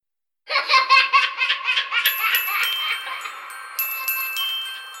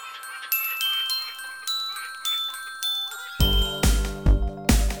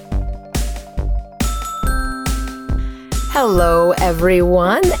Hello,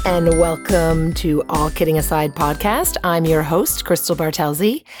 everyone, and welcome to All Kidding Aside podcast. I'm your host, Crystal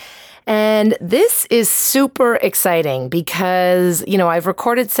Bartelzi. And this is super exciting because, I've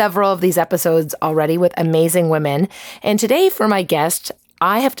recorded several of these episodes already with amazing women. And today for my guest,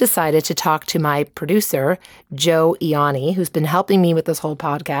 I have decided to talk to my producer, Joe Ianni, who's been helping me with this whole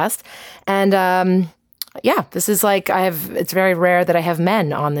podcast. And, this is it's very rare that I have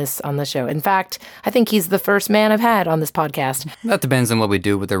men on the show. In fact, I think he's the first man I've had on this podcast. That depends on what we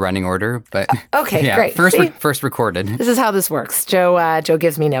do with the running order, but okay, yeah, great. First recorded. This is how this works. Joe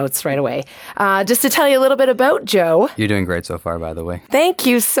gives me notes right away. Just to tell you a little bit about Joe. You're doing great so far, by the way. Thank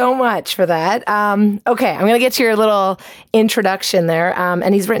you so much for that. Okay, I'm going to get to your little introduction there.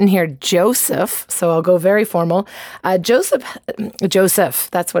 And he's written here Joseph, so I'll go very formal. Joseph,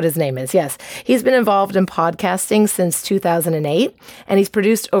 that's what his name is, yes. He's been involved in podcasting since 2008, and he's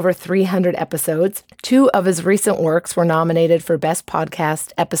produced over 300 episodes. 2 of his recent works were nominated for Best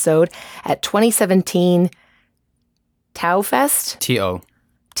Podcast Episode at 2017 TOWfest?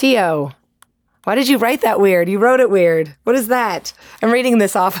 T-O. Why did you write that weird? You wrote it weird. What is that? I'm reading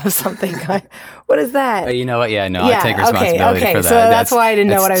this off of something. What is that? You know what? I take responsibility for that. So that's why I didn't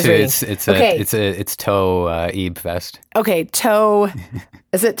know what I was reading. It's TOW Ebe Fest. Okay, TOW.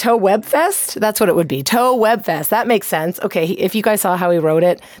 Is it TOW Web Fest? That's what it would be. TOW Web Fest. That makes sense. Okay, if you guys saw how he wrote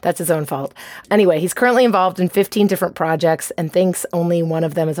it, that's his own fault. Anyway, he's currently involved in 15 different projects and thinks only one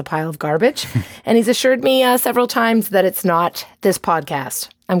of them is a pile of garbage. And he's assured me several times that it's not this podcast.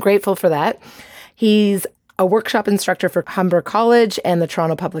 I'm grateful for that. He's a workshop instructor for Humber College and the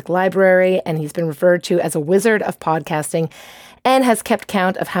Toronto Public Library, and he's been referred to as a wizard of podcasting and has kept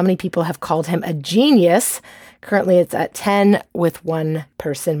count of how many people have called him a genius. Currently, it's at 10 with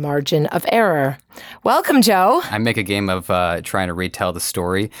 1% margin of error. Welcome, Joe. I make a game of trying to retell the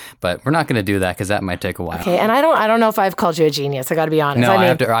story, but we're not going to do that because that might take a while. Okay, and I don't know if I've called you a genius. I got to be honest. No, I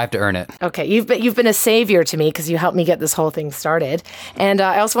have to earn it. Okay, you've been a savior to me because you helped me get this whole thing started. And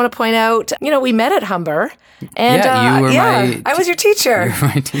I also want to point out, we met at Humber. And you were I was your teacher. You were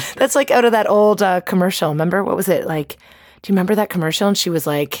my teacher. That's like out of that old commercial. Remember, what was it like? Do you remember that commercial? And she was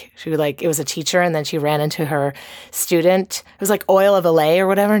like, it was a teacher, and then she ran into her student. It was like Oil of Olay or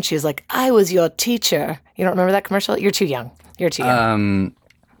whatever, and she was like, "I was your teacher." You don't remember that commercial? You're too young.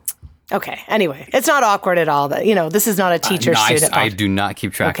 Okay. Anyway, it's not awkward at all. That this is not a teacher-student. I do not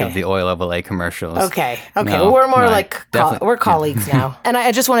keep track of the Oil of Olay commercials. Okay. No, we're more we're colleagues now. And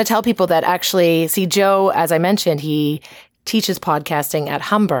I just want to tell people that actually, see, Joe, as I mentioned, he teaches podcasting at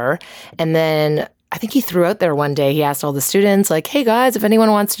Humber, and then I think he threw out there one day, he asked all the students, like, "Hey guys, if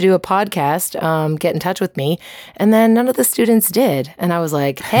anyone wants to do a podcast, get in touch with me." And then none of the students did. And I was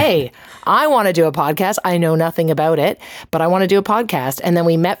like, "Hey, I want to do a podcast. I know nothing about it, but I want to do a podcast." And then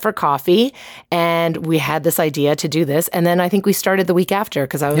we met for coffee and we had this idea to do this. And then I think we started the week after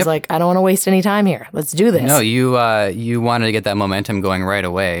because I was like, I don't want to waste any time here. Let's do this. No, you wanted to get that momentum going right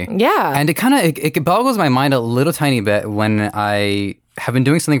away. Yeah. And it boggles my mind a little tiny bit when I have been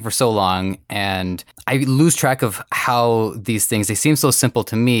doing something for so long and I lose track of how these things, they seem so simple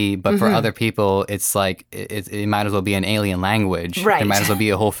to me, but for other people, it's like, it might as well be an alien language. Right. There might as well be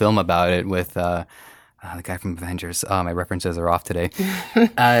a whole film about it with the guy from Avengers. Oh, my references are off today.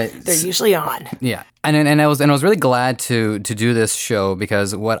 They're usually on. Yeah. And I was really glad to do this show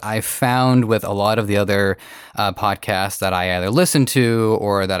because what I found with a lot of the other podcasts that I either listen to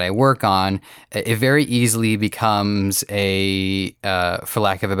or that I work on, it very easily becomes for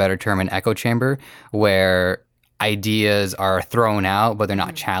lack of a better term, an echo chamber where ideas are thrown out, but they're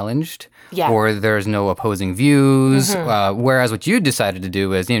not challenged. Yeah. Or there's no opposing views. Whereas what you decided to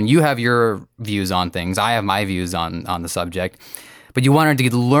do is, you have your views on things. I have my views on the subject. But you wanted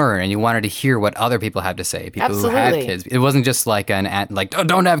to learn and you wanted to hear what other people have to say. People Absolutely. who had kids. It wasn't just like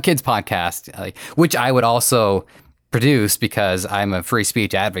don't have kids podcast, which I would also produce because I'm a free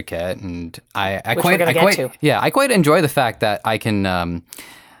speech advocate, and I quite enjoy the fact that I can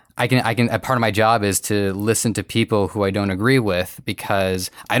a part of my job is to listen to people who I don't agree with because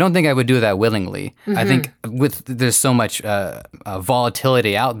I don't think I would do that willingly. I think there's so much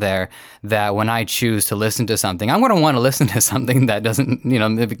volatility out there that when I choose to listen to something, I'm going to want to listen to something that doesn't,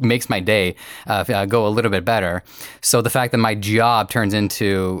 it makes my day go a little bit better. So the fact that my job turns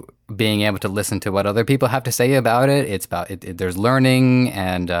into being able to listen to what other people have to say about it. It's about there's learning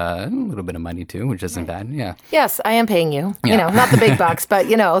and a little bit of money too, which isn't bad. Yeah. Yes, I am paying you. Yeah. You know, not the big bucks, but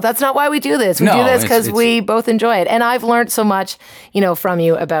you know, that's not why we do this. We do this because we both enjoy it, and I've learned so much, you know, from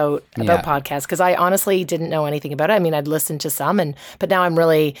you about podcasts, because I honestly didn't know anything about it. I mean, I'd listened to some, but now I'm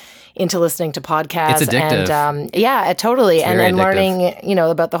really into listening to podcasts. It's addictive. And totally, and learning, you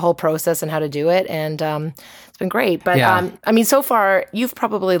know, about the whole process and how to do it, and it's been great. But I mean, so far you've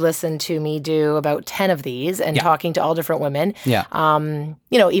probably listened to me do about 10 of these and talking to all different women. Yeah.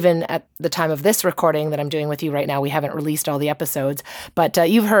 You know, even at the time of this recording that I'm doing with you right now, we haven't released all the episodes, but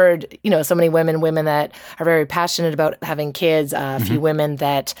you've heard, you know, so many women that are very passionate about having kids, a few women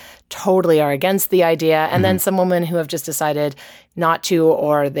that totally are against the idea, and then some women who have just decided not to,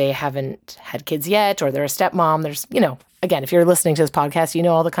 or they haven't had kids yet, or they're a stepmom. There's, you know, again, if you're listening to this podcast, you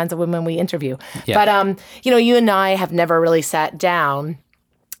know all the kinds of women we interview. Yeah. But, you know, you and I have never really sat down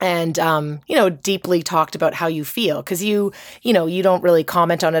and, you know, deeply talked about how you feel, because you know, you don't really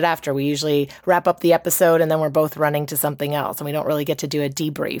comment on it after. We usually wrap up the episode and then we're both running to something else, and we don't really get to do a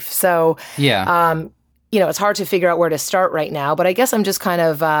debrief. So, you know, it's hard to figure out where to start right now, but I guess I'm just kind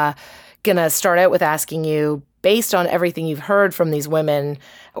of going to start out with asking you, based on everything you've heard from these women,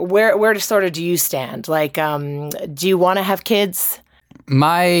 where sort of do you stand? Like, do you want to have kids?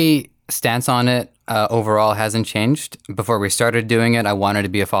 My stance on it overall hasn't changed. Before we started doing it, I wanted to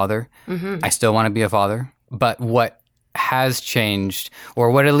be a father. I still want to be a father. But what has changed, or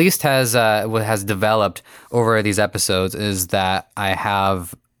what at least has developed over these episodes, is that I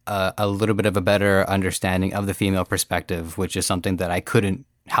have a little bit of a better understanding of the female perspective, which is something that I couldn't.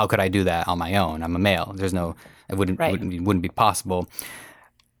 How could I do that on my own? I'm a male. There's no. It wouldn't be possible.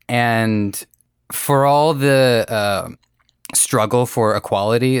 And for all the struggle for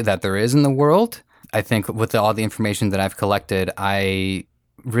equality that there is in the world, I think with all the information that I've collected, I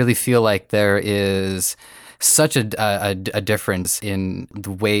really feel like there is such a difference in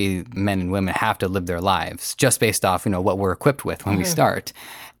the way men and women have to live their lives, just based off, you know, what we're equipped with when we start.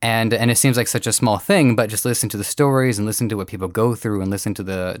 And it seems like such a small thing, but just listen to the stories and listen to what people go through and listen to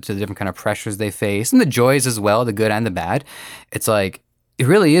the different kind of pressures they face and the joys as well, the good and the bad. It's like, it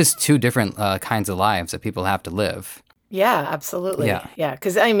really is two different kinds of lives that people have to live. Yeah, absolutely. Yeah.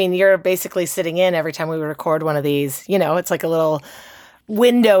 Because, I mean, you're basically sitting in every time we record one of these, you know, it's like a little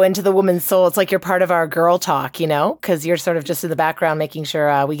window into the woman's soul. It's like you're part of our girl talk, you know, because you're sort of just in the background making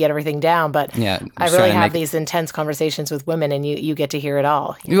sure we get everything down. But I really have these intense conversations with women, and you get to hear it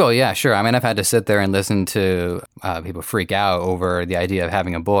all. Well, yeah, sure. I mean, I've had to sit there and listen to people freak out over the idea of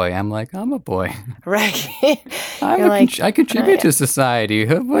having a boy. I'm like, I'm a boy. Right. I contribute to society.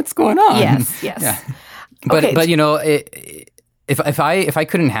 What's going on? Yes. Yeah. But you know, If I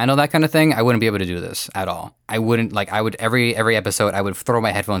couldn't handle that kind of thing, I wouldn't be able to do this at all. I wouldn't every episode I would throw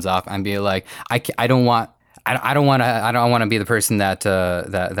my headphones off and be like, I don't want to be the person that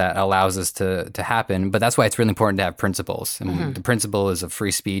allows this to happen. But that's why it's really important to have principles. And the principle is of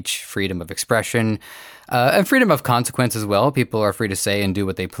free speech, freedom of expression, and freedom of consequence as well. People are free to say and do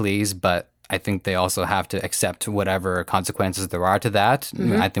what they please, but I think they also have to accept whatever consequences there are to that.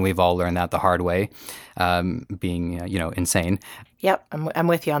 I think we've all learned that the hard way, being, you know, insane. Yep, I'm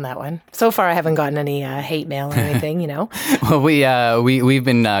with you on that one. So far, I haven't gotten any hate mail or anything, you know. Well, we've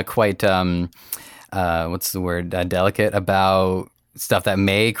been quite what's the word, delicate about stuff that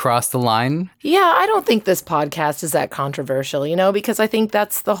may cross the line. Yeah, I don't think this podcast is that controversial, you know, because I think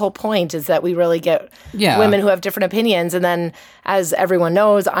that's the whole point, is that we really get women who have different opinions. And then, as everyone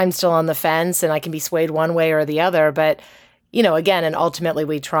knows, I'm still on the fence and I can be swayed one way or the other. But, you know, again, and ultimately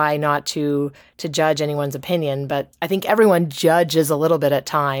we try not to judge anyone's opinion, but I think everyone judges a little bit at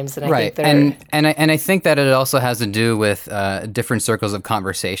times. And I think and I think that it also has to do with different circles of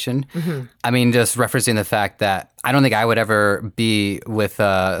conversation. I mean, just referencing the fact that I don't think I would ever be with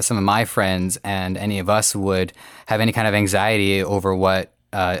some of my friends, and any of us would have any kind of anxiety over what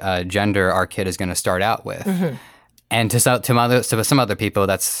gender our kid is going to start out with. And to some other people,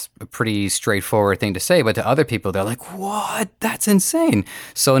 that's a pretty straightforward thing to say. But to other people, they're like, what? That's insane.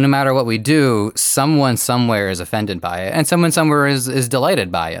 So no matter what we do, someone somewhere is offended by it, and someone somewhere is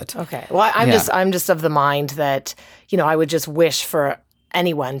delighted by it. Okay. Well, I'm just of the mind that, you know, I would just wish for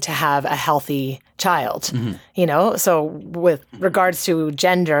anyone to have a healthy child, you know? So with regards to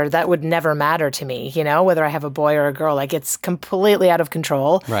gender, that would never matter to me, you know, whether I have a boy or a girl. Like, it's completely out of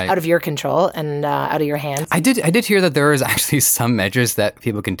control, out of your control, and out of your hands. I did hear that there is actually some measures that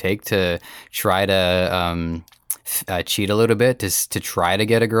people can take to try to cheat a little bit to try to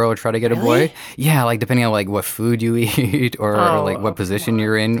get a girl or try to get a boy. Yeah, like depending on like what food you eat or like what position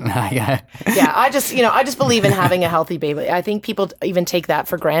you're in. Yeah, I just believe in having a healthy baby. I think people even take that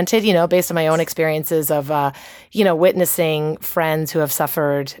for granted, based on my own experiences of, witnessing friends who have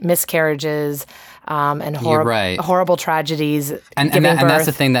suffered miscarriages, and horrible tragedies. And that's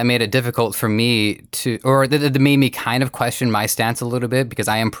the thing that made it difficult for me that made me kind of question my stance a little bit, because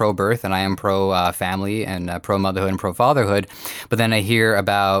I am pro-birth and I am pro-family and pro-motherhood and pro-fatherhood. But then I hear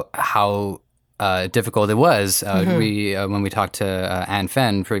about how difficult it was. When we talked to Anne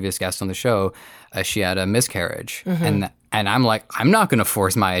Fenn, previous guest on the show, she had a miscarriage. And I'm like, I'm not going to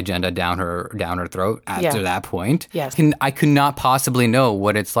force my agenda down her throat after that point. Yes. I could not possibly know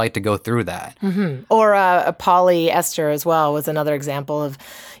what it's like to go through that. Or Polly Esther as well was another example of,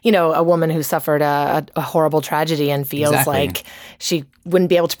 a woman who suffered a horrible tragedy and feels like she wouldn't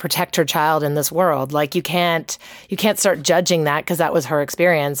be able to protect her child in this world. Like you can't start judging that because that was her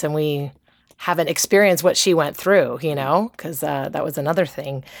experience, and we haven't experienced what she went through, because that was another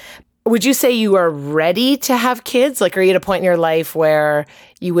thing. Would you say you are ready to have kids? Like, are you at a point in your life where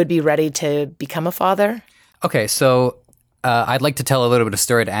you would be ready to become a father? Okay, so I'd like to tell a little bit of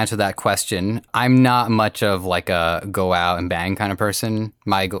story to answer that question. I'm not much of like a go out and bang kind of person.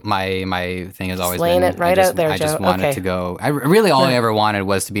 My thing has always been it right out there, Joe. I just wanted to go. All I ever wanted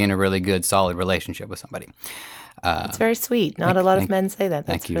was to be in a really good, solid relationship with somebody. It's very sweet. Not a lot of men say that.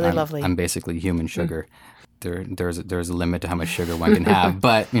 That's really lovely. I'm basically human sugar. There's a limit to how much sugar one can have,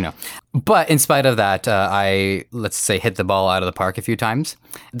 but in spite of that, I, let's say, hit the ball out of the park a few times.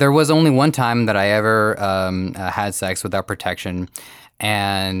 There was only one time that I ever had sex without protection,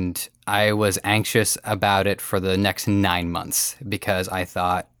 and I was anxious about it for the next 9 months because I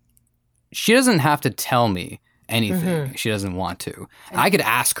thought, she doesn't have to tell me anything. She doesn't want to. I could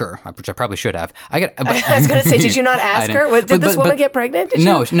ask her, which I probably should have. I was going to say, did you not ask her? Did this woman get pregnant?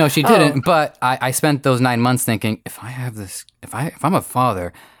 No, she didn't. But I spent those 9 months thinking, if I'm a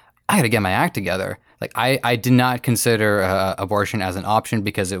father, I got to get my act together. Like I did not consider abortion as an option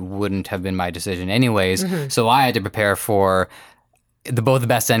because it wouldn't have been my decision anyways. So I had to prepare for both the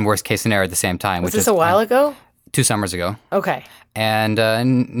best and worst case scenario at the same time. Was this a while ago? 2 summers ago. Okay. And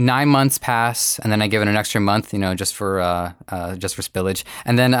 9 months pass, and then I give it an extra month, just for spillage.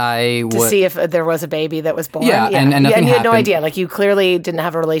 And then to see if there was a baby that was born. Yeah, and nothing and you had no happened. idea. Like you clearly didn't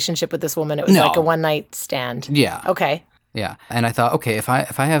have a relationship with this woman. It was like a one night stand. Yeah. Okay. Yeah, and I thought, okay, if I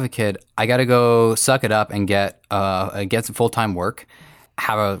have a kid, I got to go suck it up and get some full-time work,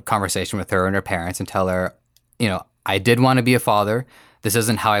 have a conversation with her and her parents, and tell her, I did want to be a father. This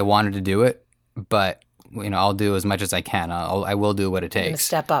isn't how I wanted to do it, but I'll do as much as I can. I will do what it takes.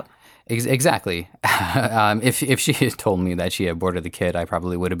 Step up. Exactly. If she had told me that she aborted the kid, I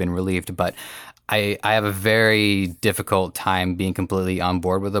probably would have been relieved. But I have a very difficult time being completely on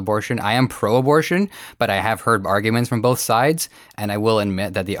board with abortion. I am pro-abortion, but I have heard arguments from both sides, and I will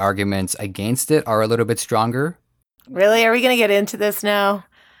admit that the arguments against it are a little bit stronger. Really? Are we going to get into this now?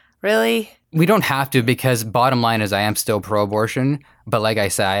 Really? We don't have to, because bottom line is I am still pro-abortion. But like I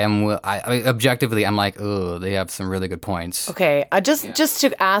said, I objectively, I'm like, oh, they have some really good points. Okay. Just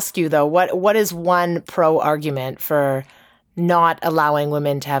to ask you, though, what is one pro-argument for not allowing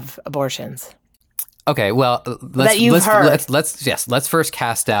women to have abortions? Okay, well, let's first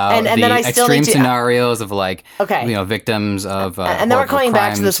cast out and then I extreme scenarios of victims of and then we're coming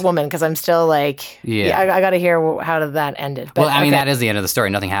back to this woman because I'm still like, I got to hear how did that ended. But, that is the end of the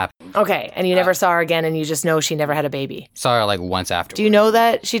story. Nothing happened. Okay, and you never saw her again, and you just know she never had a baby. Saw her like once after. Do you know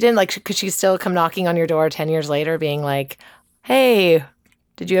that she didn't? Like, could she still come knocking on your door 10 years later, being like, "Hey,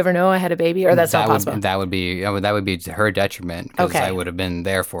 did you ever know I had a baby?" Or that's not possible. That would be to her detriment because I would have been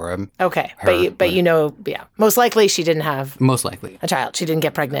there for him. Okay, but most likely she didn't have a child. She didn't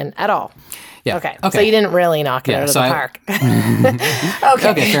get pregnant at all. Yeah. Okay. So you didn't really knock it out of the park.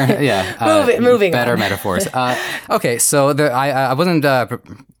 Okay. Fair. Yeah. Moving. Better on. Metaphors. Okay. So I wasn't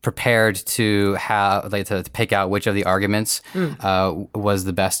prepared to have to pick out which of the arguments was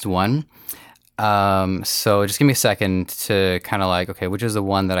the best one. So just give me a second to kind of okay, which is the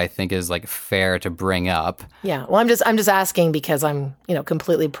one that I think is fair to bring up? Yeah. Well, I'm just asking because I'm,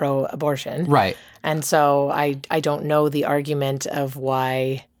 completely pro-abortion. Right. And so I don't know the argument of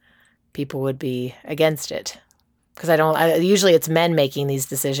why people would be against it. Because usually it's men making these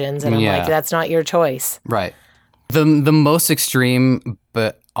decisions and I'm like, that's not your choice. Right. The most extreme,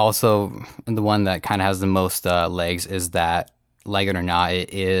 but also the one that kind of has the most legs is that, like it or not,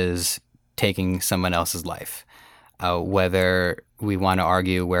 it is taking someone else's life, whether we want to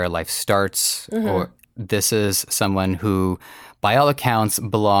argue where life starts or this is someone who by all accounts,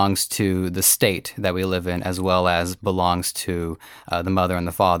 belongs to the state that we live in, as well as belongs to the mother and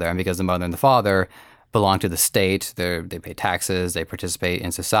the father. And because the mother and the father belong to the state, they pay taxes, they participate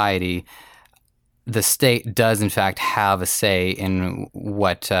in society, the state does in fact have a say in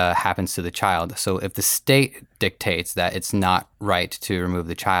what happens to the child. So if the state dictates that it's not right to remove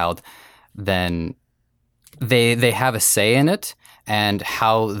the child, then they have a say in it, and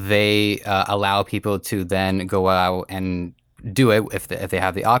how they allow people to then go out and do it if they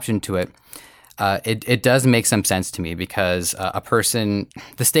have the option to it. It does make some sense to me, because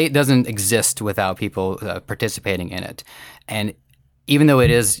the state doesn't exist without people participating in it. And even though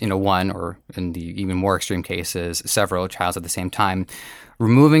it is, one, or in the even more extreme cases, several childs at the same time,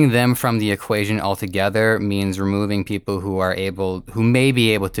 removing them from the equation altogether means removing people who may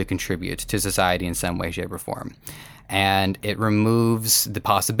be able to contribute to society in some way, shape, or form. And it removes the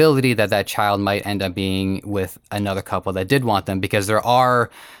possibility that that child might end up being with another couple that did want them, because there are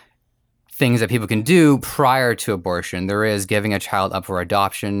things that people can do prior to abortion. There is giving a child up for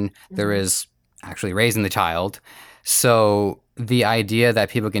adoption. Mm-hmm. There is actually raising the child. So the idea that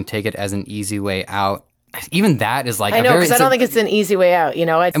people can take it as an easy way out, even that is like... I know, because I don't think it's an easy way out,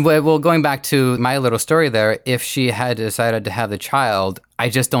 Well, going back to my little story there, if she had decided to have the child, I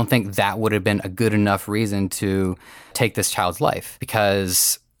just don't think that would have been a good enough reason to take this child's life,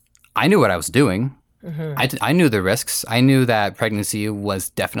 because I knew what I was doing. Mm-hmm. I knew the risks. I knew that pregnancy was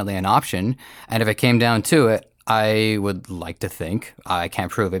definitely an option. And if it came down to it, I would like to think, I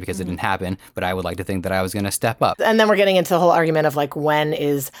can't prove it because it didn't happen, but I would like to think that I was going to step up. And then we're getting into the whole argument of like, when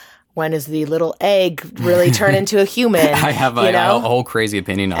is the little egg really turn into a human? I have a whole crazy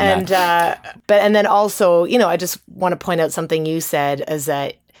opinion on that. And then also, I just want to point out something you said, is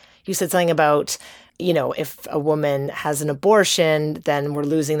that you said something about, if a woman has an abortion, then we're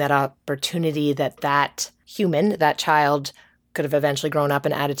losing that opportunity that human, that child, could have eventually grown up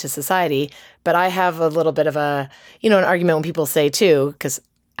and added to society. But I have a little bit of an argument when people say too, because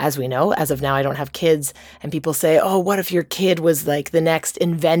as we know, as of now, I don't have kids, and people say, oh, what if your kid was like the next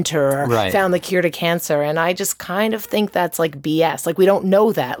inventor or found the cure to cancer? And I just kind of think that's like BS. Like, we don't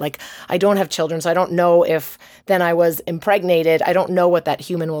know that. Like, I don't have children, so I don't know if then I was impregnated. I don't know what that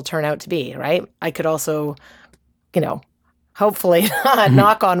human will turn out to be, right? I could also, hopefully not,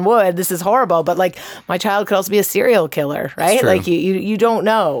 knock on wood, this is horrible, but like my child could also be a serial killer, right? Like you don't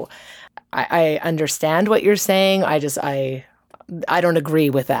know. I understand what you're saying. I don't agree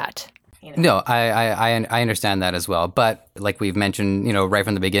with that. No, I understand that as well. But like we've mentioned, right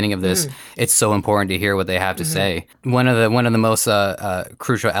from the beginning of this, it's so important to hear what they have to say. One of the most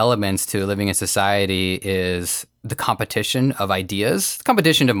crucial elements to living in society is the competition of ideas,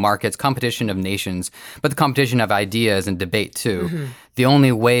 competition of markets, competition of nations, but the competition of ideas and debate too. Mm-hmm. The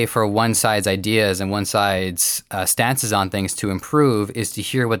only way for one side's ideas and one side's stances on things to improve is to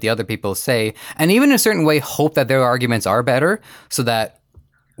hear what the other people say, and even in a certain way hope that their arguments are better, so that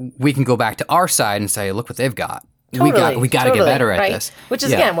we can go back to our side and say, look what they've got. Totally, we got to get better at this. Which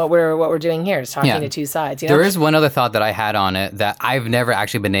is again what we're doing here, is talking to two sides. There is one other thought that I had on it that I've never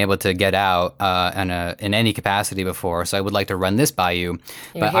actually been able to get out in any capacity before. So I would like to run this by you.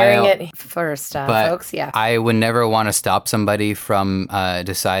 You're hearing it first, folks. Yeah. I would never want to stop somebody from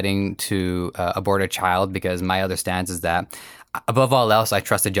deciding to abort a child, because my other stance is that, above all else, I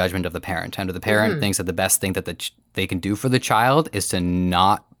trust the judgment of the parent. And if the parent thinks that the best thing that they can do for the child is to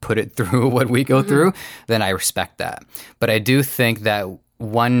not put it through what we go through, then I respect that. But I do think that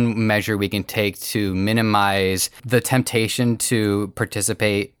one measure we can take to minimize the temptation to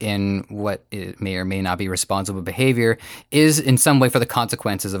participate in what it may or may not be responsible behavior is in some way for the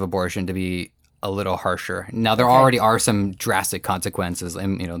consequences of abortion to be a little harsher. Now, there already are some drastic consequences,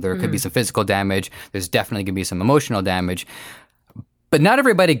 and there could be some physical damage. There's definitely going to be some emotional damage. But not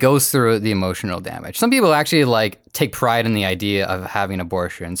everybody goes through the emotional damage. Some people actually take pride in the idea of having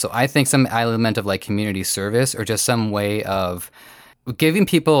abortion. So I think some element of community service, or just some way of giving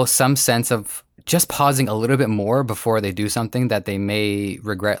people some sense of just pausing a little bit more before they do something that they may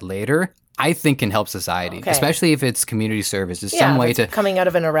regret later, I think can help society, especially if it's community service. It's some way to coming out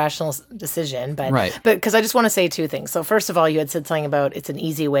of an irrational decision, but because I just want to say two things. So first of all, you had said something about it's an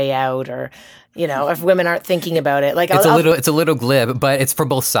easy way out, or if women aren't thinking about it, it's a little glib, but it's for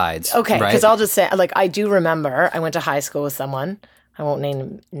both sides. Okay, because I'll just say, I do remember I went to high school with someone. I won't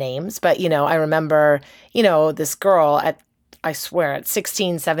name names, but I remember this girl at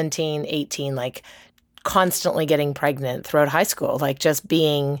 16, 17, 18, constantly getting pregnant throughout high school, just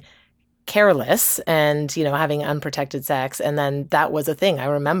being careless and, having unprotected sex. And then that was a thing. I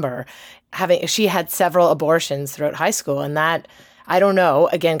remember she had several abortions throughout high school, and that I don't know,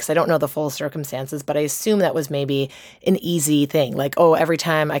 again, because I don't know the full circumstances, but I assume that was maybe an easy thing. Like, oh, every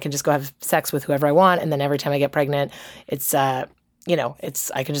time I can just go have sex with whoever I want. And then every time I get pregnant, it's, I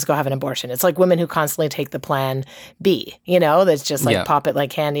can just go have an abortion. It's like women who constantly take the plan B, that's just like pop it like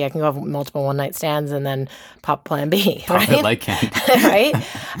candy. I can go have multiple one-night stands and then pop plan B. Pop it like candy. Right?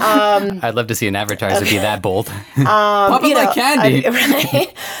 I'd love to see an advertiser be that bold. Pop it like candy.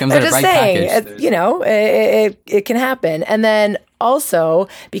 Right? Comes in a bright package. It can happen. And then also,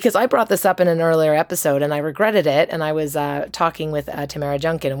 because I brought this up in an earlier episode and I regretted it, and I was talking with Tamara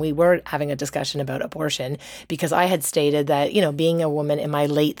Junkin, and we were having a discussion about abortion because I had stated that, being a woman in my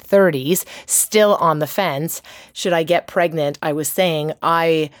late 30s, still on the fence, should I get pregnant, I was saying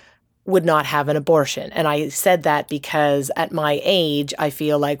I would not have an abortion. And I said that because at my age, I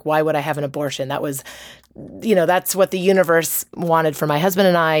feel like, why would I have an abortion? That was that's what the universe wanted for my husband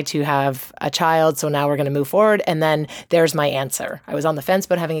and I to have a child. So now we're going to move forward. And then there's my answer. I was on the fence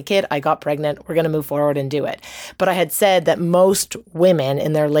about having a kid. I got pregnant. We're going to move forward and do it. But I had said that most women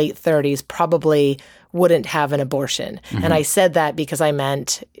in their late 30s probably wouldn't have an abortion. Mm-hmm. And I said that because I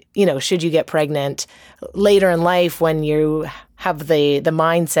meant, should you get pregnant later in life when you have the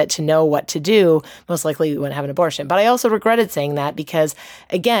mindset to know what to do, most likely you wouldn't have an abortion. But I also regretted saying that because,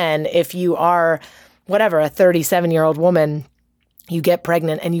 again, if you are a 37-year-old woman, you get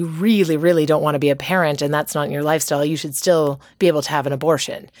pregnant and you really, really don't want to be a parent and that's not in your lifestyle, you should still be able to have an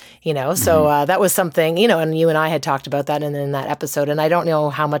abortion, Mm-hmm. So that was something, and you and I had talked about that in that episode. And I don't know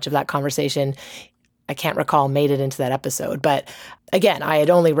how much of that conversation, I can't recall, made it into that episode. But again, I had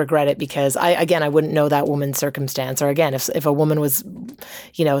only regret it because I wouldn't know that woman's circumstance. Or again, if a woman was,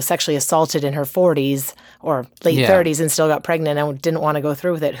 sexually assaulted in her 40s or late 30s and still got pregnant and didn't want to go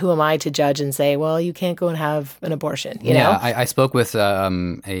through with it, who am I to judge and say, well, you can't go and have an abortion, you know? I spoke with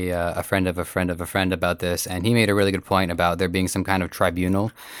a friend of a friend of a friend about this, and he made a really good point about there being some kind of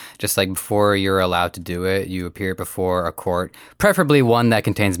tribunal. Just like before you're allowed to do it, you appear before a court, preferably one that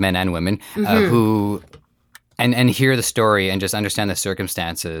contains men and women, who... And hear the story and just understand the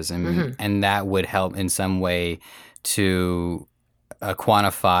circumstances. And that would help in some way to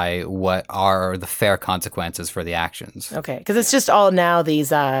quantify what are the fair consequences for the actions. Okay, because it's just all now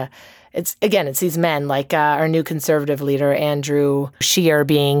these... It's these men like our new conservative leader, Andrew Scheer,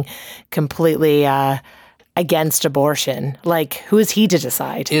 being completely against abortion. Like, who is he to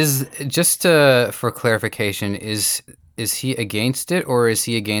decide? For clarification, is he against it or is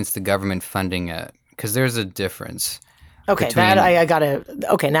he against the government funding it? Because there's a difference. Okay, that I gotta.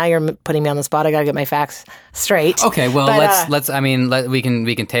 Okay, now you're putting me on the spot. I gotta get my facts straight. Okay, well, we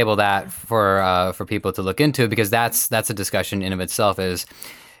can table that for people to look into, because that's a discussion in of itself. Is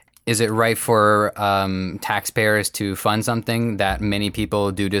it right for taxpayers to fund something that many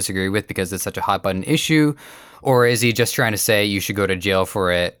people do disagree with because it's such a hot button issue, or is he just trying to say you should go to jail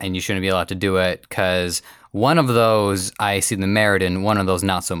for it and you shouldn't be allowed to do it? Because one of those I see the merit in, one of those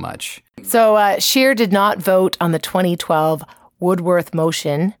not so much. So Scheer did not vote on the 2012 Woodworth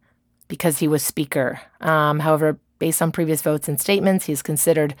motion because he was speaker. However, based on previous votes and statements, he is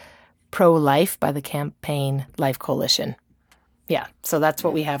considered pro-life by the Campaign Life Coalition. Yeah, so that's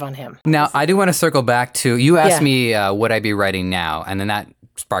what we have on him. Now, I do want to circle back to, you asked me, would I be writing now? And then that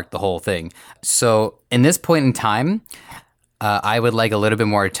sparked the whole thing. So in this point in time, I would like a little bit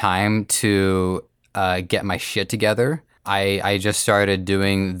more time to get my shit together. I just started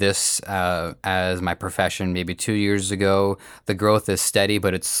doing this as my profession maybe 2 years ago. The growth is steady,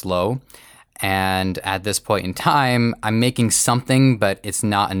 but it's slow. And at this point in time, I'm making something, but it's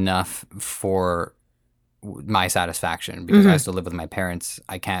not enough for my satisfaction because I still live with my parents.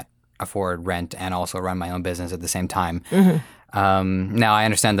 I can't afford rent and also run my own business at the same time. Now, I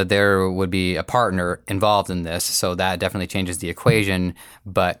understand that there would be a partner involved in this, so that definitely changes the equation,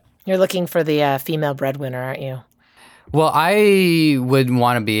 but... You're looking for the female breadwinner, aren't you? Well, I would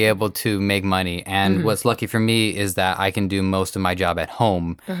want to be able to make money, and what's lucky for me is that I can do most of my job at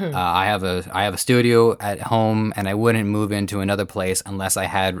home. I have a studio at home, and I wouldn't move into another place unless I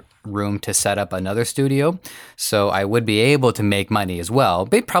had room to set up another studio. So I would be able to make money as well,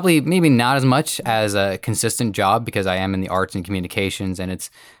 but probably maybe not as much as a consistent job because I am in the arts and communications, and it's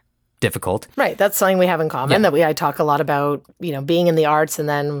difficult. Right. That's something we have in common, that I talk a lot about, being in the arts and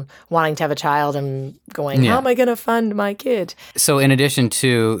then wanting to have a child and going, how am I going to fund my kid? So in addition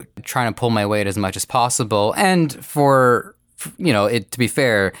to trying to pull my weight as much as possible, and for it to be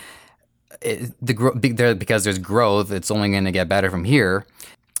fair, because there's growth, it's only going to get better from here.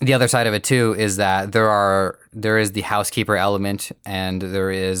 the other side of it too is that there is the housekeeper element and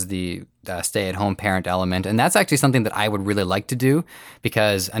there is the stay-at-home parent element, and that's actually something that I would really like to do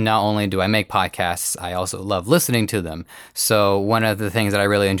because not only do I make podcasts, I also love listening to them. So one of the things that I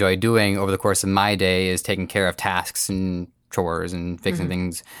really enjoy doing over the course of my day is taking care of tasks and chores and fixing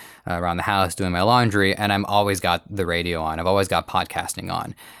things around the house, doing my laundry, and I'm always got the radio on. I've always got podcasting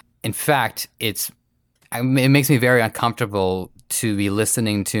on. In fact, it makes me very uncomfortable to be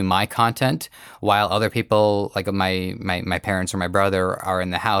listening to my content while other people, like my parents or my brother, are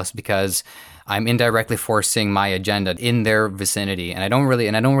in the house because I'm indirectly forcing my agenda in their vicinity, and I don't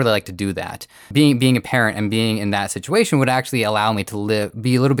really like to do that. Being a parent and being in that situation would actually allow me to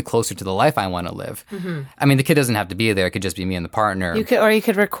be a little bit closer to the life I want to live. Mm-hmm. I mean, the kid doesn't have to be there; it could just be me and the partner. You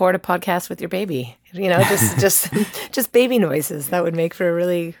could record a podcast with your baby. Just baby noises. That would make for a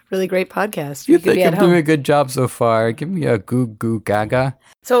really, really great podcast. You think I'm doing a good job so far? Give me a goo goo gaga.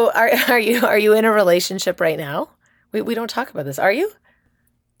 So, are you in a relationship right now? We don't talk about this. Are you?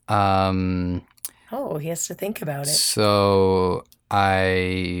 Oh, he has to think about it. So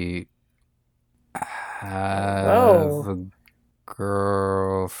I have a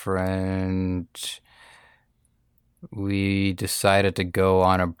girlfriend. We decided to go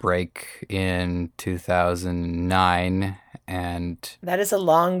on a break in 2009, and that is a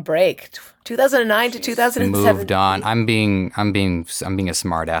long break. 2009 to 2007. Moved on. I'm being a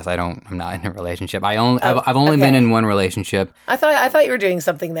smart ass. I'm not in a relationship. I've only been in one relationship. I thought you were doing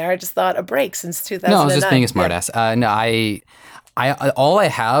something there. I just thought a break since 2009. No, I was just being a smart ass. No, I all I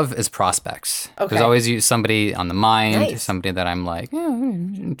have is prospects. Okay. There's always somebody on the mind, somebody that I'm like,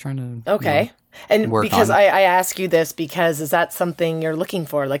 I'm trying to. Okay. And because I ask you this because is that something you're looking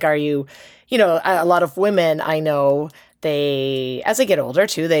for? Like, are you, a lot of women I know, as they get older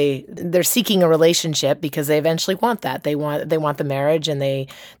too, they're seeking a relationship because they eventually want that. They want the marriage and they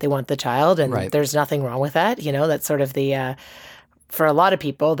want the child, and there's nothing wrong with that. That's sort of the for a lot of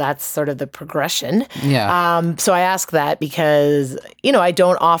people, that's sort of the progression. Yeah. So I ask that because I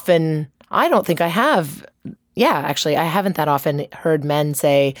don't think I have. Yeah, actually, I haven't that often heard men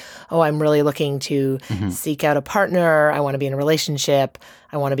say, "Oh, I'm really looking to seek out a partner. I want to be in a relationship.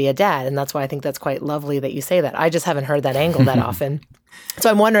 I want to be a dad." And that's why I think that's quite lovely that you say that. I just haven't heard that angle that often.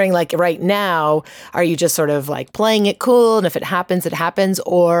 So I'm wondering, like, right now, are you just sort of like playing it cool, and if it happens, it happens,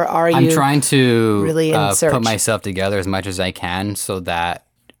 or are you? I'm trying to really put myself together as much as I can so that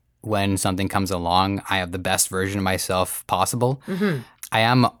when something comes along, I have the best version of myself possible. Mm-hmm. I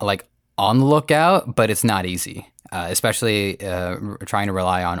am like on the lookout, but it's not easy, especially trying to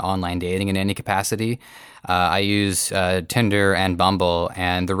rely on online dating in any capacity. I use Tinder and Bumble,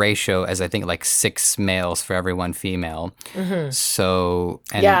 and the ratio is I think like 6 males for every 1 female. Mm-hmm. So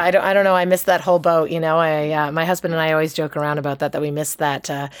I don't know. I missed that whole boat. My husband and I always joke around about that we missed that.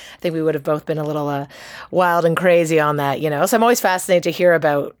 I think we would have both been a little wild and crazy on that. So I'm always fascinated to hear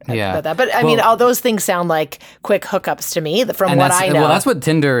about that. But I mean, all those things sound like quick hookups to me. From what I know, well, that's what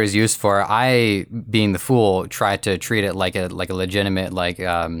Tinder is used for. I, being the fool, tried to treat it like a legitimate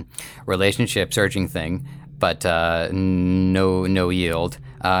relationship searching thing. But no yield.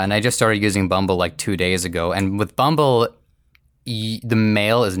 And I just started using Bumble like 2 days ago. And with Bumble, the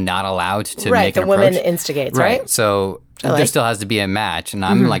male is not allowed to make an approach. Right, the woman instigates, right? So there still has to be a match. And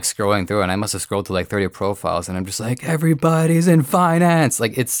I'm like scrolling through, and I must have scrolled to like 30 profiles. And I'm just like, everybody's in finance.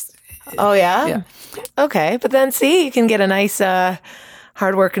 Like it's... Oh, yeah? Yeah. Okay. But then see, you can get a nice...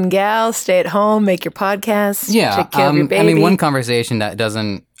 hardworking gal, stay at home, make your podcast, take care of your baby. I mean, one conversation that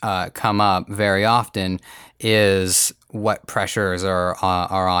doesn't come up very often is what pressures are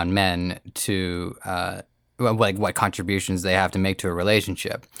on men to, what contributions they have to make to a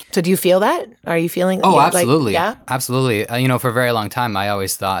relationship. So do you feel that? Are you feeling? Oh, absolutely. Absolutely. For a very long time, I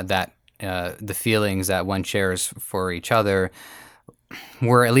always thought that the feelings that one shares for each other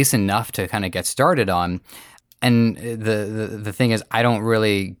were at least enough to kind of get started on. And the thing is, I don't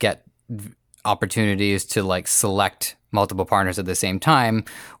really get opportunities to like select multiple partners at the same time,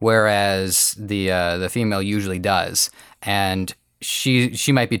 whereas the female usually does. And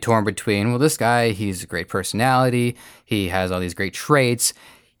she might be torn between, well, this guy, he's a great personality, he has all these great traits.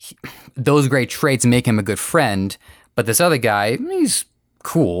 Those great traits make him a good friend, but this other guy, he's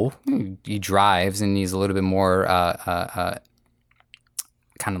cool. He drives and he's a little bit more kind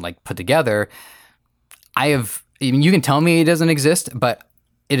of like put together. You can tell me it doesn't exist, but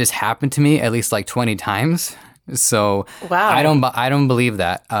it has happened to me at least like 20 times. So wow. I don't believe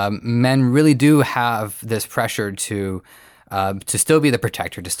that. Men really do have this pressure to still be the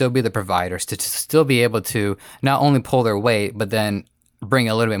protector, to still be the provider, to still be able to not only pull their weight, but then bring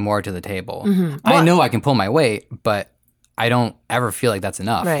a little bit more to the table. Mm-hmm. I know I can pull my weight, but I don't ever feel like that's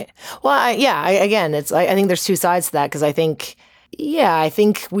enough. Right. Well, again, I think there's two sides to that because I think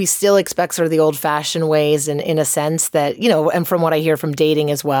we still expect sort of the old-fashioned ways in a sense that, and from what I hear from dating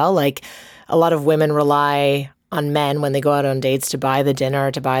as well, like a lot of women rely on men when they go out on dates to buy the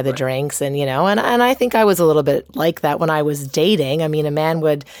dinner, to buy the drinks. And, and I think I was a little bit like that when I was dating. I mean, a man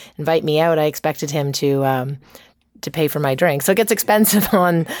would invite me out. I expected him to pay for my drink. So it gets expensive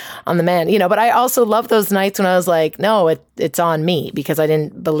on the man, but I also love those nights when I was like, no, it's on me because I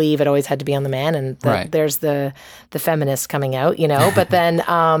didn't believe it always had to be on the man. And there's the feminist coming out, but then,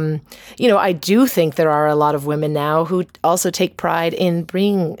 I do think there are a lot of women now who also take pride in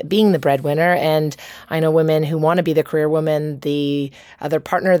being the breadwinner. And I know women who want to be the career woman, the other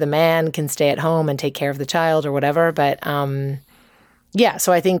partner, the man can stay at home and take care of the child or whatever. But, yeah,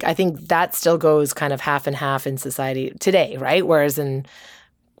 so I think that still goes kind of half and half in society today, right? Whereas in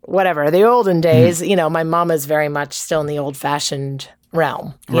the olden days, my mama's very much still in the old-fashioned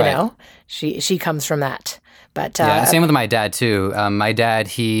realm. You know, she comes from that. But same with my dad too. My dad,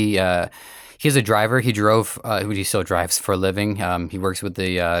 he's a driver. He still drives for a living. He works with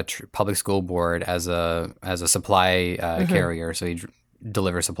the public school board as a supply carrier, so he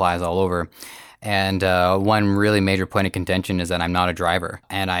delivers supplies all over. And one really major point of contention is that I'm not a driver,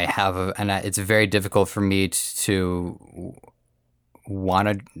 and it's very difficult for me to want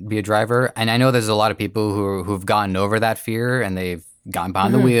to be a driver. And I know there's a lot of people who've gotten over that fear and they've gotten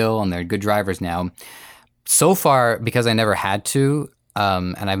behind the wheel and they're good drivers now. So far, because I never had to,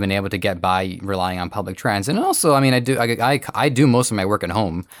 and I've been able to get by relying on public transit. And also, I mean, I do most of my work at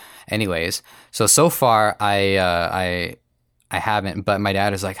home, anyways. So far, I haven't, but my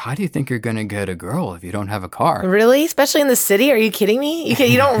dad is like, how do you think you're going to get a girl if you don't have a car? Really? Especially in the city? Are you kidding me?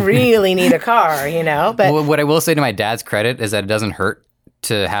 You don't really need a car, But what I will say to my dad's credit is that it doesn't hurt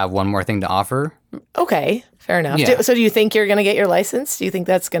to have one more thing to offer. Okay, fair enough. Yeah. So do you think you're going to get your license? Do you think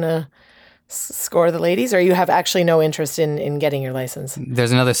that's going to score the ladies? Or you have actually no interest in getting your license?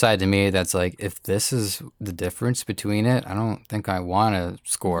 There's another side to me that's like, if this is the difference between it, I don't think I want to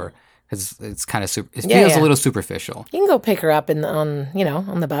score. It's kind of it feels a little superficial. You can go pick her up on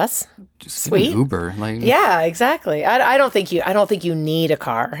the bus. Just Sweet Uber, yeah, exactly. I don't think you need a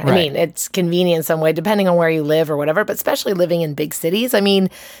car. Right. I mean, it's convenient in some way, depending on where you live or whatever. But especially living in big cities. I mean,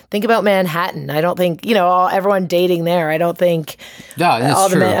 think about Manhattan. I don't think everyone dating there. I don't think all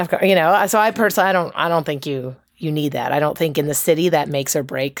the men have cars. So I personally, I don't think you need that. I don't think in the city that makes or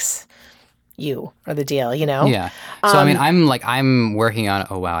breaks you or the deal, Yeah. So I mean, I'm working on.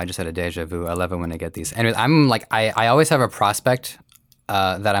 Oh wow, I just had a deja vu. I love it when I get these. Anyways, I'm like, I always have a prospect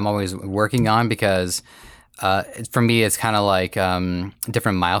that I'm always working on because for me, it's kind of like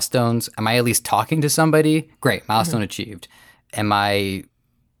different milestones. Am I at least talking to somebody? Great, milestone achieved. Am I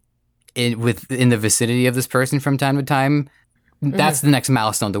in the vicinity of this person from time to time? That's the next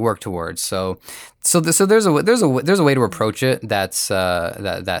milestone to work towards. So there's a way to approach it that's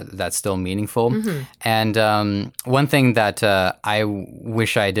still meaningful. And one thing that I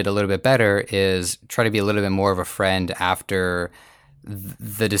wish I did a little bit better is try to be a little bit more of a friend after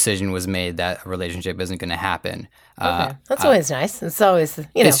the decision was made that a relationship isn't going to happen. Okay. That's always nice. It's always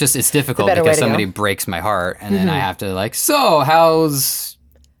it's difficult because somebody breaks my heart and then I have to so how's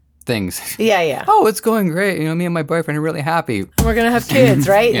things. Yeah. Oh, it's going great. Me and my boyfriend are really happy. We're going to have kids,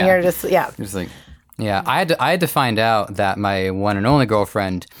 right? Yeah. And you're just, Just like, yeah. I had to find out that my one and only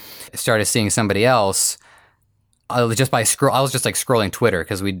girlfriend started seeing somebody else just by I was just like scrolling Twitter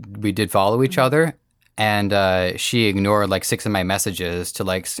because we did follow each other. And she ignored like 6 of my messages to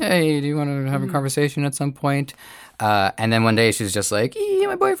like, hey, do you want to have a conversation at some point? And then one day she's just like,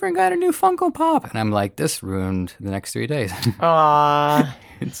 my boyfriend got a new Funko Pop. And I'm like, this ruined the next 3 days. Aww.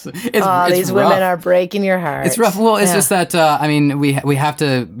 It's these rough. Women are breaking your heart. It's rough. Well, it's just that, I mean, we have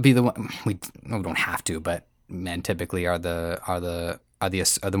to be the one, we don't have to, but men typically are the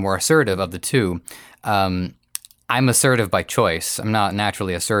more assertive of the two. I'm assertive by choice. I'm not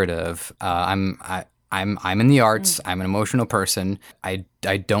naturally assertive. I'm in the arts. I'm an emotional person. I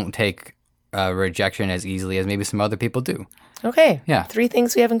don't take rejection as easily as maybe some other people do. Okay. Yeah. 3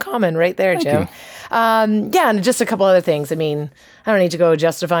 things we have in common right there, Thank Jim. And just a couple other things. I mean, I don't need to go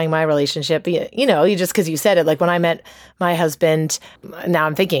justifying my relationship. You just because you said it, like when I met my husband, now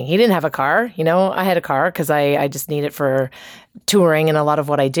I'm thinking he didn't have a car. I had a car because I just need it for touring and a lot of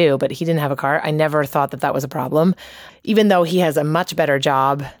what I do, but he didn't have a car. I never thought that was a problem. Even though he has a much better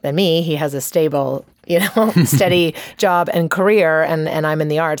job than me, he has a stable, steady job and career, and I'm in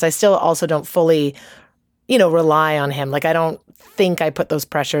the arts. I still also don't fully rely on him. Like, I don't think I put those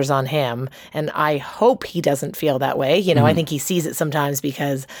pressures on him, and I hope he doesn't feel that way. I think he sees it sometimes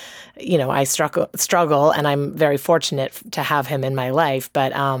because, I struggle, and I'm very fortunate to have him in my life.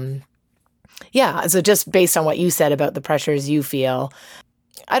 But yeah, so just based on what you said about the pressures you feel,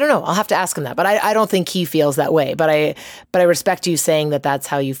 I don't know. I'll have to ask him that, but I don't think he feels that way. But I respect you saying that that's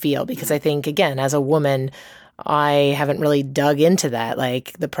how you feel, because I think, again, as a woman, I haven't really dug into that,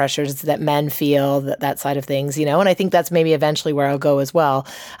 like the pressures that men feel, that side of things, and I think that's maybe eventually where I'll go as well.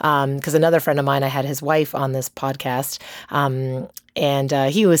 Because another friend of mine, I had his wife on this podcast, and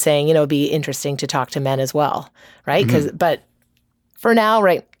he was saying, it'd be interesting to talk to men as well, right? But for now,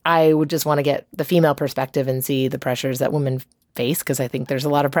 right, I would just want to get the female perspective and see the pressures that women face, because I think there's a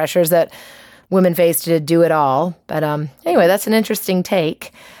lot of pressures that women face to do it all. But anyway, that's an interesting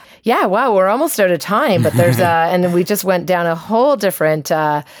take. Yeah, wow, we're almost out of time, but there's and we just went down a whole different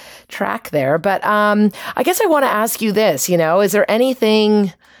track there. But I guess I want to ask you this, is there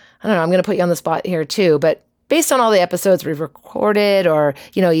anything, I don't know, I'm going to put you on the spot here too, but based on all the episodes we've recorded, or,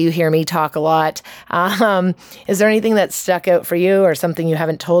 you hear me talk a lot, is there anything that stuck out for you, or something you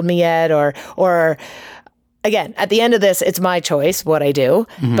haven't told me yet, or again, at the end of this, it's my choice what I do,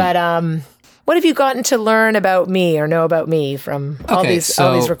 but what have you gotten to learn about me or know about me from all these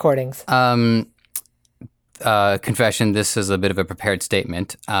recordings? Confession, this is a bit of a prepared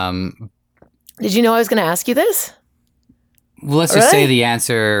statement. Did you know I was going to ask you this? Well, let's just say the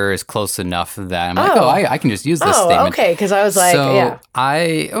answer is close enough that I'm like, I can just use this statement. Okay, because I was like,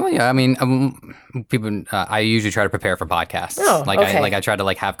 I usually try to prepare for podcasts. I try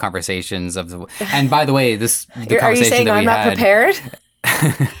to have conversations and by the way, the conversation are you saying that we I'm not prepared?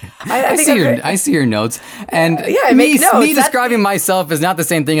 I see your notes, and me describing myself is not the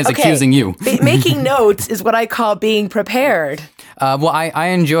same thing as accusing you. Making notes is what I call being prepared. Well, I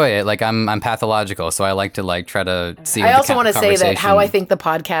enjoy it. Like I'm pathological, so I like to try to see. I also want to say that how I think the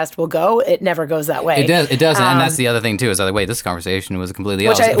podcast will go, it never goes that way. It doesn't, and that's the other thing too. Is like, wait, this conversation was completely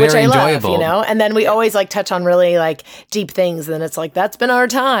else. Which I enjoyable, love, And then we always touch on really deep things, and it's like that's been our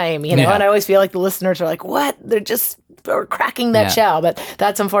time, And I always feel like the listeners are like, what? They're just cracking that shell, but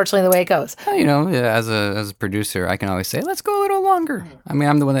that's unfortunately the way it goes. As a producer, I can always say, let's go a little longer. I mean,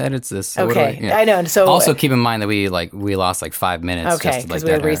 I'm the one that edits this. So I know. And so also keep in mind that we lost 5 minutes. Okay, because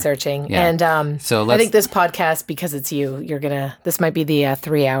we were researching, and so I think this podcast, because it's you, this might be the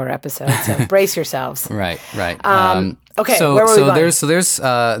 3-hour episode. So brace yourselves. Right. Okay. So where were we going? there's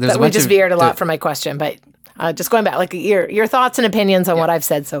a bunch we just veered a lot from my question, but. Just going back, your thoughts and opinions on what I've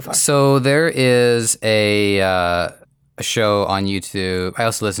said so far. So there is a show on YouTube. I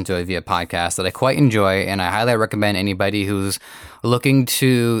also listen to it via podcast that I quite enjoy, and I highly recommend anybody who's looking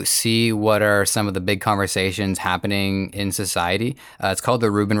to see what are some of the big conversations happening in society. It's called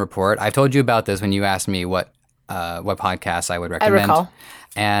The Rubin Report. I've told you about this when you asked me what podcasts I would recommend. I recall.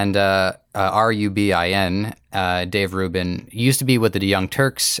 And Rubin, Dave Rubin, used to be with the Young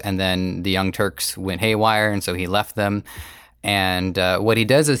Turks, and then the Young Turks went haywire, and so he left them. And what he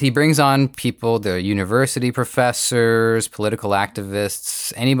does is he brings on people, the university professors, political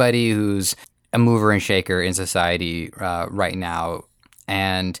activists, anybody who's a mover and shaker in society right now.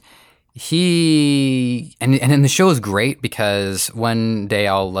 And and the show is great because one day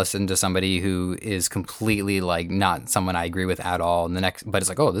I'll listen to somebody who is completely not someone I agree with at all, and but it's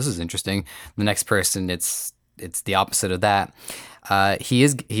like, oh, this is interesting. The next person, it's the opposite of that. He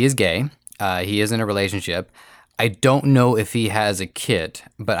is gay. He is in a relationship. I don't know if he has a kid,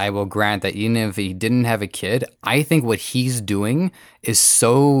 but I will grant that even if he didn't have a kid, I think what he's doing is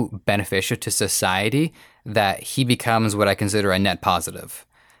so beneficial to society that he becomes what I consider a net positive.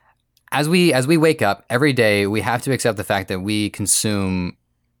 As we wake up every day, we have to accept the fact that we consume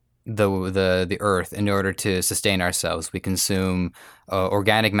the earth in order to sustain ourselves. We consume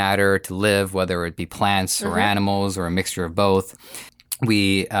organic matter to live, whether it be plants or animals or a mixture of both.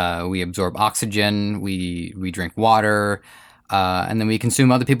 We absorb oxygen. We drink water, and then we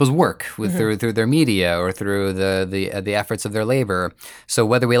consume other people's work through their media or through the efforts of their labor. So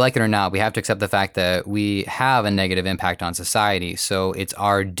whether we like it or not, we have to accept the fact that we have a negative impact on society. So it's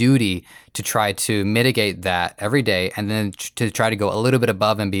our duty to try to mitigate that every day, and then to try to go a little bit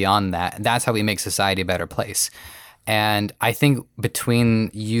above and beyond that. That's how we make society a better place. And I think between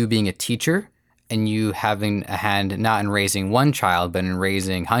you being a teacher and you having a hand not in raising one child, but in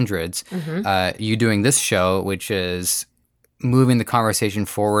raising hundreds, you doing this show, which is moving the conversation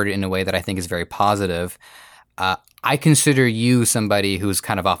forward in a way that I think is very positive. I consider you somebody who's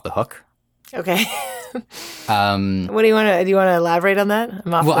kind of off the hook. Okay. What do you want to elaborate on that?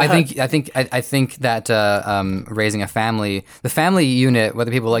 I'm off the hook. I think that raising a family, the family unit, whether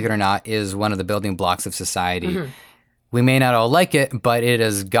people like it or not, is one of the building blocks of society. we may not all like it, but it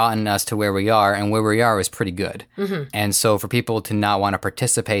has gotten us to where we are, and where we are is pretty good. And so for people to not want to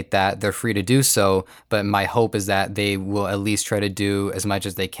participate that, they're free to do so, but my hope is that they will at least try to do as much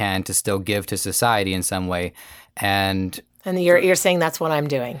as they can to still give to society in some way. And you're saying that's what I'm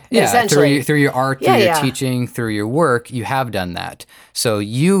doing, yeah, essentially. Through your art, through your teaching, through your work, you have done that. So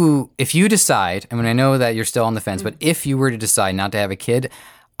if you decide, I mean, I know that you're still on the fence, but if you were to decide not to have a kid,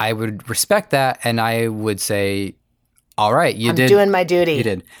 I would respect that, and I would say, all right, I'm doing my duty. You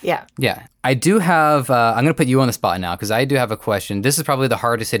did. Yeah. Yeah. I do have, I'm going to put you on the spot now because I do have a question. This is probably the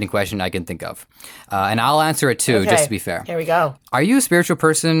hardest hitting question I can think of. And I'll answer it too, just to be fair. Here we go. Are you a spiritual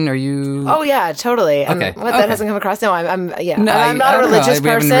person? Are you? Oh, yeah, totally. Okay. That hasn't come across? No, I'm not a religious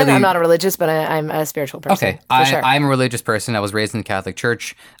person. I'm not a religious, but I'm a spiritual person. Okay. I'm a religious person. I was raised in the Catholic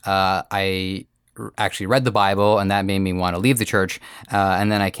Church. I actually read the Bible, and that made me want to leave the church. And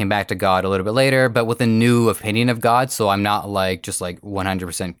then I came back to God a little bit later, but with a new opinion of God. So I'm not just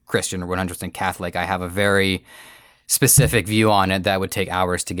 100% Christian or 100% Catholic. I have a very specific view on it that would take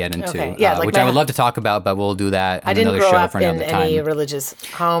hours to get into, which I would love to talk about, but we'll do that in another show for another time. I didn't grow up in any religious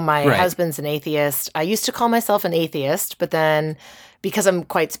home. My husband's an atheist. I used to call myself an atheist, but then because I'm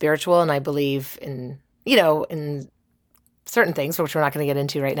quite spiritual and I believe in certain things, which we're not going to get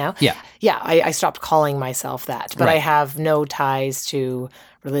into right now. I stopped calling myself that, but I have no ties to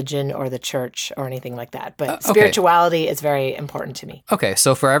religion or the church or anything like that. But spirituality is very important to me. Okay,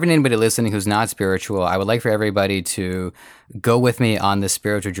 so for anybody listening who's not spiritual, I would like for everybody to go with me on this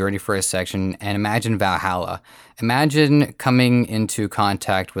spiritual journey for a section and imagine Valhalla. Imagine coming into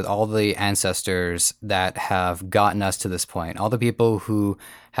contact with all the ancestors that have gotten us to this point, all the people who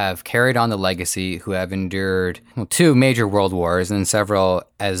have carried on the legacy, who have endured 2 major world wars and several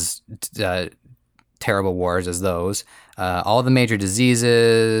as terrible wars as those, all the major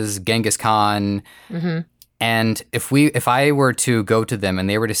diseases, Genghis Khan. And if I were to go to them and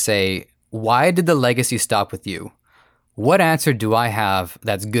they were to say, why did the legacy stop with you? What answer do I have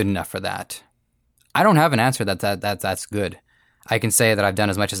that's good enough for that? I don't have an answer that's good. I can say that I've done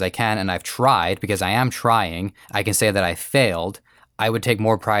as much as I can and I've tried because I am trying. I can say that I failed. I would take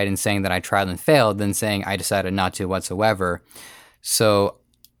more pride in saying that I tried and failed than saying I decided not to whatsoever. So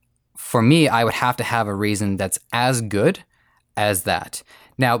for me, I would have to have a reason that's as good as that.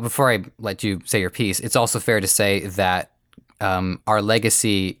 Now, before I let you say your piece, it's also fair to say that our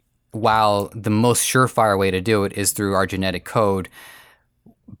legacy, while the most surefire way to do it is through our genetic code,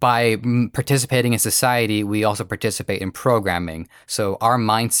 by participating in society, we also participate in programming. So our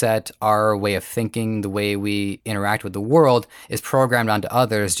mindset, our way of thinking, the way we interact with the world is programmed onto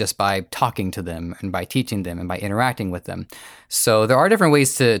others just by talking to them and by teaching them and by interacting with them. So there are different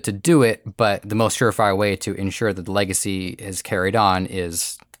ways to do it, but the most surefire way to ensure that the legacy is carried on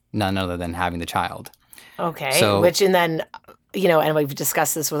is none other than having the child. Okay, and then... and we've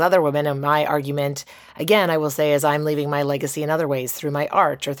discussed this with other women, and my argument, again, I will say, is I'm leaving my legacy in other ways, through my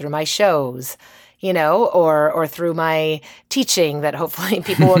art or through my shows, or through my teaching that hopefully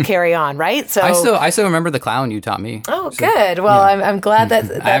people will carry on, right? So I still remember the clown you taught me. Oh, so, good. Well, yeah. I'm glad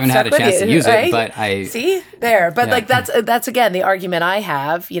that I haven't had a chance to use it, but I see there. But that's again the argument I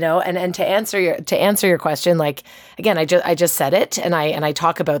have, and to answer your question, again, I just said it, and I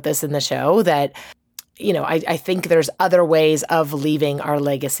talk about this in the show that. I think there's other ways of leaving our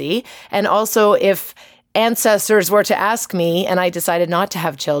legacy. And also, if ancestors were to ask me and I decided not to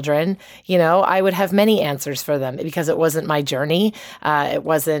have children, I would have many answers for them because it wasn't my journey. It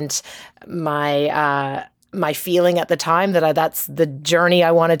wasn't my feeling at the time that that's the journey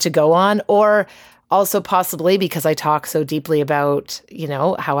I wanted to go on, or also possibly because I talk so deeply about,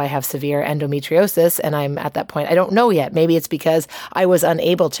 how I have severe endometriosis and I'm at that point. I don't know yet. Maybe it's because I was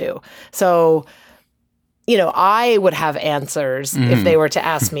unable to. So I would have answers if they were to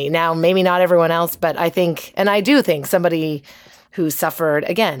ask me. Now, maybe not everyone else, but I think, and I do think somebody who suffered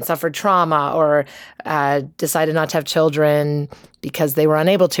trauma or decided not to have children because they were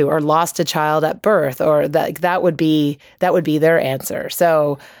unable to, or lost a child at birth, or that would be their answer.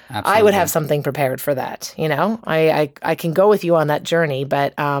 So absolutely. I would have something prepared for that. I can go with you on that journey,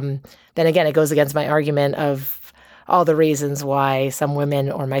 but then again, it goes against my argument of all the reasons why some women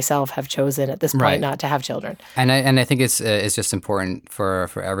or myself have chosen at this point not to have children. And I think it's just important for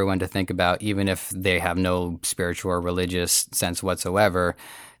everyone to think about, even if they have no spiritual or religious sense whatsoever,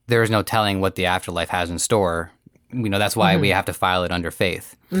 there is no telling what the afterlife has in store. That's why we have to file it under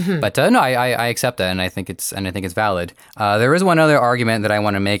faith. But no, I accept that, and I think it's valid. There is one other argument that I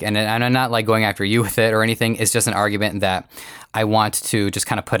want to make, and I'm not going after you with it or anything. It's just an argument that I want to just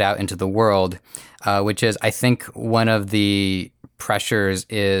kind of put out into the world, which is I think one of the pressures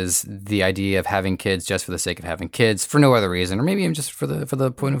is the idea of having kids just for the sake of having kids for no other reason, or maybe even just for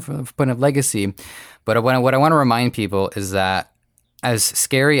the point of legacy. But what I want to remind people is that as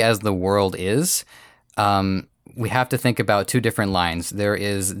scary as the world is, we have to think about two different lines. There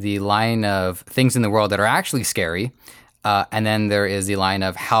is the line of things in the world that are actually scary, and then there is the line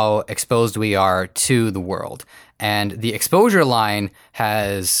of how exposed we are to the world. And the exposure line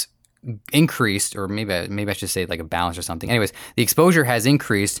has increased, or maybe I should say like a balance or something. Anyways, the exposure has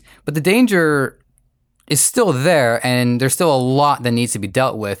increased, but the danger is still there, and there's still a lot that needs to be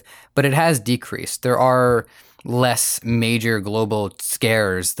dealt with, but it has decreased. There are less major global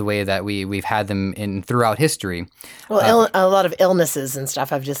scares the way that we've had them in throughout history. Well, a lot of illnesses and stuff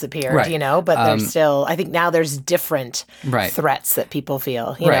have disappeared, right. But there's still, I think now there's different right. threats that people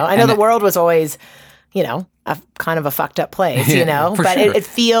feel, you know. I know the world was always, a kind of a fucked up place, but sure. it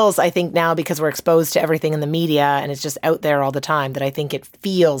feels, I think now, because we're exposed to everything in the media and it's just out there all the time, that I think it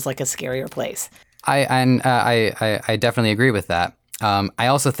feels like a scarier place. I definitely agree with that. I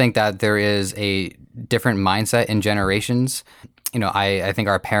also think that there is a different mindset in generations. I think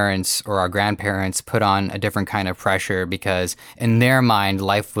our parents or our grandparents put on a different kind of pressure because in their mind,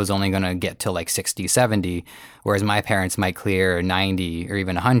 life was only going to get to like 60, 70, whereas my parents might clear 90 or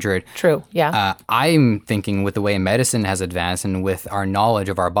even 100. True, yeah. I'm thinking with the way medicine has advanced and with our knowledge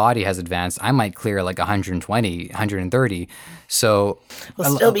of our body has advanced, I might clear like 120, 130. So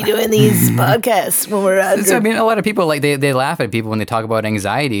we'll still be doing these podcasts when we're 100. So, a lot of people, like they laugh at people when they talk about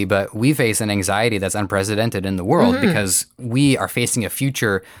anxiety, but we face an anxiety that's unprecedented in the world because we are facing a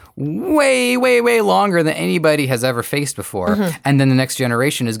future way, way, way longer than anybody has ever faced before. And then the next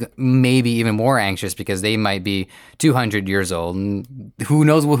generation is maybe even more anxious because they might be 200 years old, and who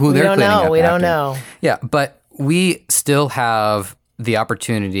knows who they're cleaning up. We don't know. Yeah, but we still have the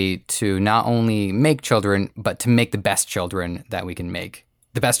opportunity to not only make children, but to make the best children that we can make.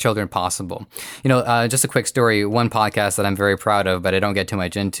 The best children possible. Just a quick story. One podcast that I'm very proud of, but I don't get too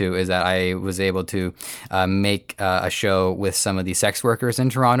much into, is that I was able to make a show with some of the sex workers in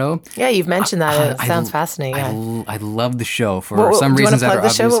Toronto. Yeah, you've mentioned that. It sounds fascinating. I love the show for some reasons that are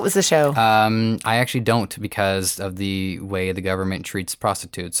obvious. Do you want to plug the show? What was the show? I actually don't, because of the way the government treats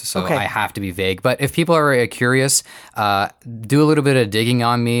prostitutes. So okay. I have to be vague. But if people are curious, do a little bit of digging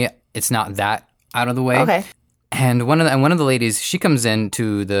on me. It's not that out of the way. Okay. And one of the ladies, she comes in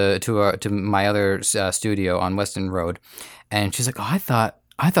to my other studio on Weston Road, and she's like, "Oh, I thought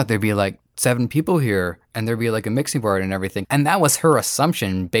there'd be like 7 people here, and there'd be like a mixing board and everything." And that was her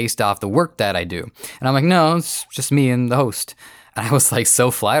assumption based off the work that I do. And I'm like, "No, it's just me and the host." And I was like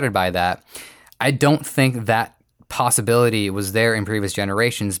so flattered by that. I don't think that possibility was there in previous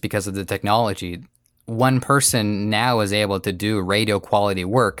generations because of the technology. One person now is able to do radio quality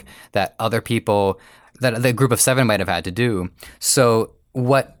work that other people, that the group of 7 might have had to do. So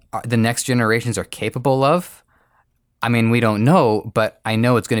what the next generations are capable of, we don't know, but I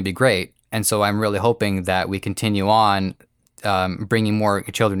know it's going to be great. And so I'm really hoping that we continue on bringing more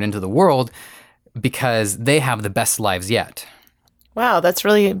children into the world because they have the best lives yet. Wow, that's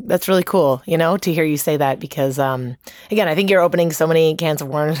really cool, to hear you say that, because again, I think you're opening so many cans of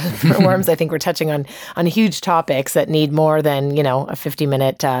worms. I think we're touching on huge topics that need more than, a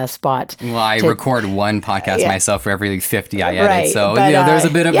 50-minute spot. Well, I record one podcast myself for every 50 I edit. Right, so but, there's a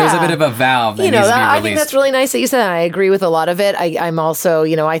bit of a valve that needs to be released. I think that's really nice that you said that. I agree with a lot of it. I'm also,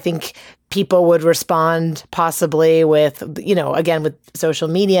 I think people would respond possibly with, again, with social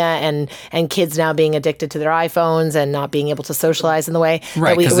media and kids now being addicted to their iPhones and not being able to socialize in the way.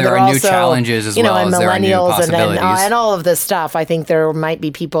 Right, because there are new challenges as well as there are new possibilities. And all of this stuff. I think there might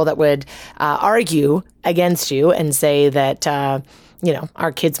be people that would argue against you and say that, our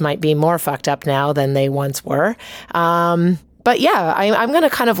kids might be more fucked up now than they once were. But yeah, I'm going to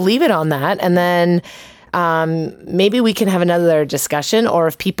kind of leave it on that. And then maybe we can have another discussion, or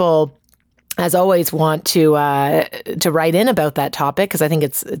if people, as always, want to write in about that topic, because I think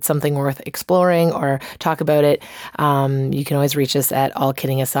it's something worth exploring, or talk about it, you can always reach us at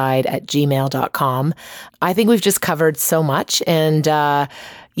allkiddingaside@gmail.com. I think we've just covered so much, and I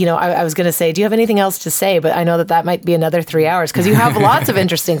was going to say, do you have anything else to say? But I know that might be another 3 hours, because you have lots of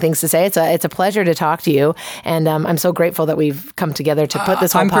interesting things to say. It's a pleasure to talk to you, and I'm so grateful that we've come together to put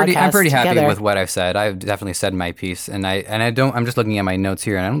this whole podcast I'm pretty happy together. with what I've said. I've definitely said my piece, and I'm just looking at my notes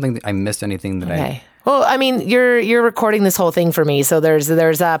here, and I don't think I missed anything that okay. Well, you're recording this whole thing for me, so there's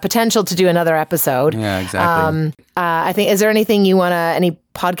a potential to do another episode. Yeah, exactly. I think, is there anything any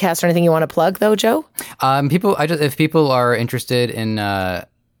podcast or anything you want to plug though, Joe? If people are interested in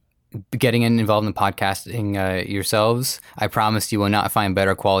getting involved in podcasting yourselves. I promise you will not find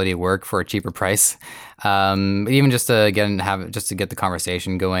better quality work for a cheaper price. Even just to get the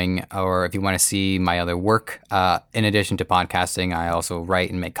conversation going, or if you want to see my other work, in addition to podcasting, I also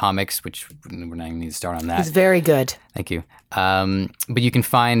write and make comics, which we're not even need to start on that. It's very good. Thank you. But you can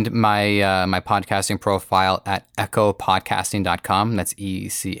find my my podcasting profile at echopodcasting.com. That's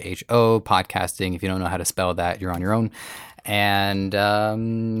ECHO podcasting. If you don't know how to spell that, you're on your own. And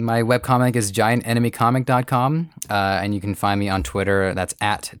my webcomic is giantenemycomic.com. And you can find me on Twitter. That's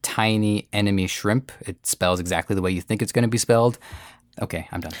at tinyenemyshrimp. It spells exactly the way you think it's going to be spelled. Okay,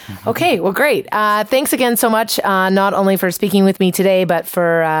 I'm done. Okay, well, great. Thanks again so much, not only for speaking with me today, but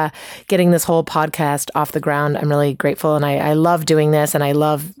for getting this whole podcast off the ground. I'm really grateful, and I love doing this, and I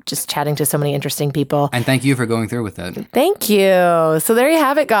love just chatting to so many interesting people. And thank you for going through with it. Thank you. So there you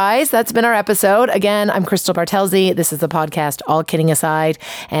have it, guys. That's been our episode. Again, I'm Crystal Bartelsi. This is the podcast, All Kidding Aside.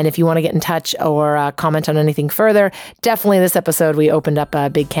 And if you want to get in touch or comment on anything further, definitely this episode, we opened up a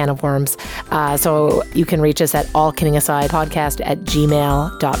big can of worms. So you can reach us at allkiddingasidepodcast@gmail.com.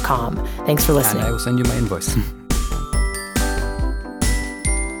 Thanks for listening. And I will send you my invoice.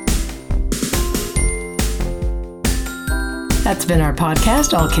 That's been our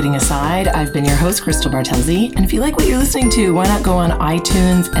podcast, All Kidding Aside. I've been your host, Crystal Bartelsi. And if you like what you're listening to, why not go on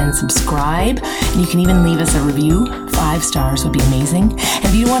iTunes and subscribe? And you can even leave us a review. 5 stars would be amazing. And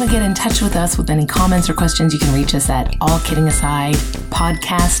if you want to get in touch with us with any comments or questions, you can reach us at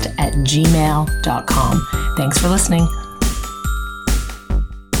allkiddingasidepodcast@gmail.com. Thanks for listening.